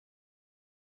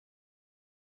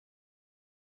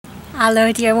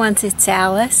Hello, dear ones, it's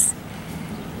Alice.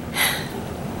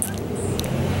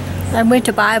 I went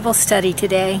to Bible study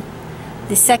today,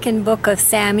 the second book of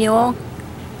Samuel.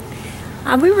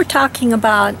 We were talking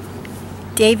about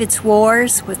David's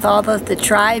wars with all of the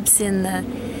tribes in that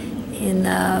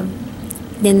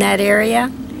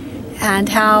area, and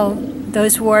how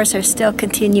those wars are still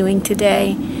continuing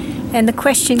today. And the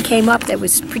question came up that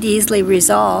was pretty easily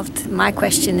resolved. My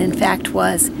question, in fact,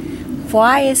 was,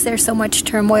 why is there so much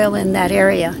turmoil in that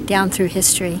area down through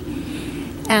history?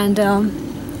 And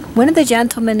one of the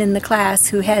gentlemen in the class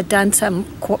who had done some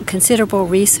considerable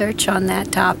research on that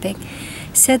topic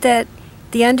said that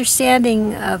the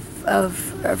understanding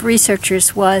of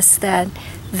researchers was that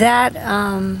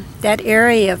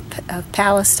area of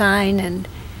Palestine and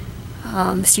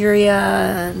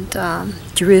Syria and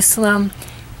Jerusalem,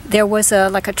 there was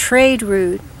like a trade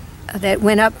route that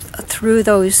went up through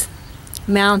those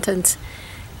mountains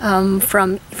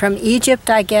from Egypt,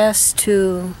 I guess,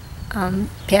 to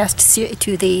past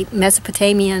to the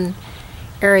Mesopotamian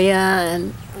area,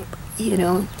 and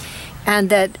and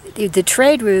that the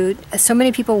trade route, so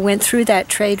many people went through that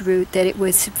trade route that it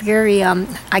was very,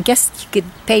 I guess you could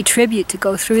pay tribute to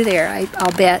go through there,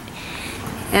 I'll bet.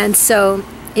 And so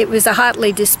it was a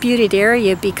hotly disputed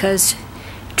area because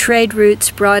trade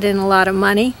routes brought in a lot of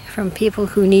money from people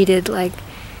who needed, like,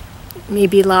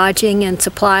 maybe lodging and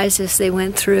supplies as they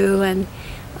went through, and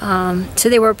so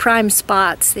they were prime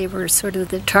spots. They were sort of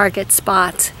the target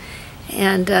spots,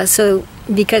 and so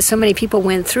because so many people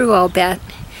went through, I'll bet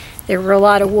there were a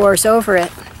lot of wars over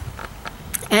it.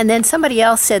 And then somebody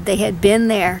else said they had been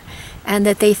there and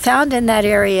that they found in that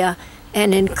area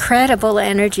an incredible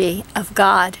energy of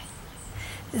God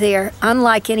there,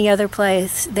 unlike any other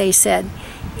place. They said,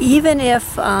 even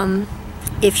if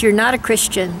you're not a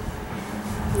Christian,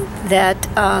 that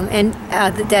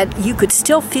that you could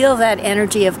still feel that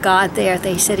energy of God there.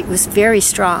 They said it was very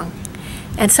strong.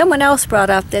 And someone else brought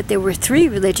up that there were 3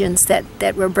 religions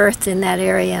that were birthed in that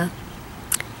area.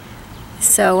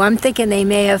 So I'm thinking they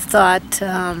may have thought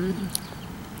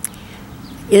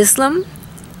Islam,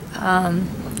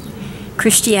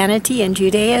 Christianity, and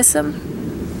Judaism.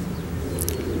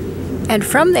 And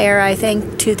from there, I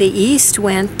think, to the east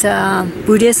went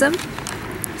Buddhism.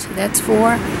 So that's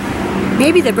 4.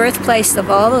 Maybe the birthplace of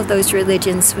all of those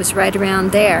religions was right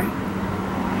around there.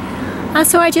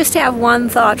 So I just have one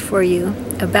thought for you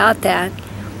about that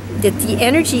the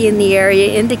energy in the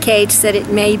area indicates that it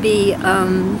may be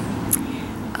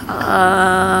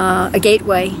a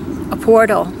gateway, a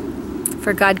portal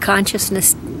for God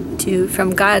consciousness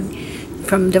from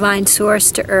divine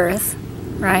source to earth,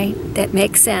 right? That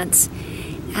makes sense.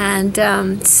 And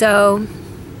so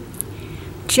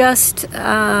just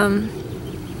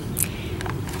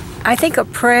I think a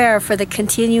prayer for the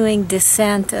continuing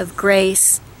descent of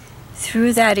grace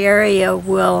through that area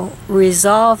will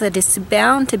resolve that. It's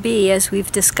bound to be, as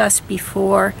we've discussed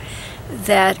before,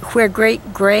 that where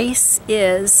great grace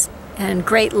is and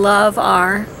great love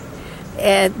are,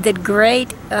 that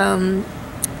great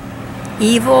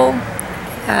evil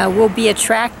will be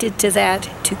attracted to that,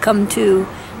 to come to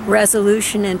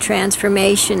resolution and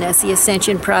transformation as the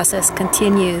ascension process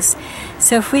continues.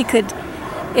 So if we could,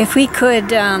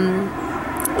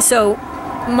 so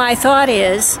my thought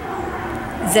is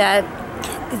that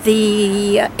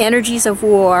the energies of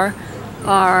war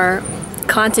are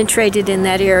concentrated in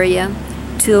that area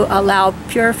to allow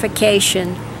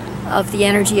purification of the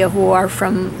energy of war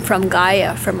from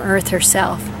Gaia, from Earth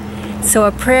herself. So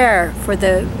a prayer for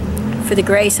the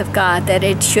grace of God, that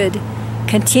it should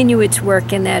continue its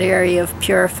work in that area of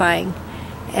purifying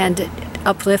and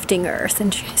uplifting Earth,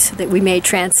 and so that we may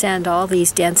transcend all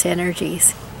these dense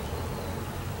energies.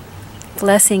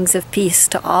 Blessings of peace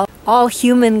to all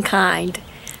humankind.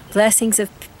 Blessings of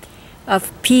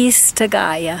peace to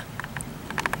Gaia.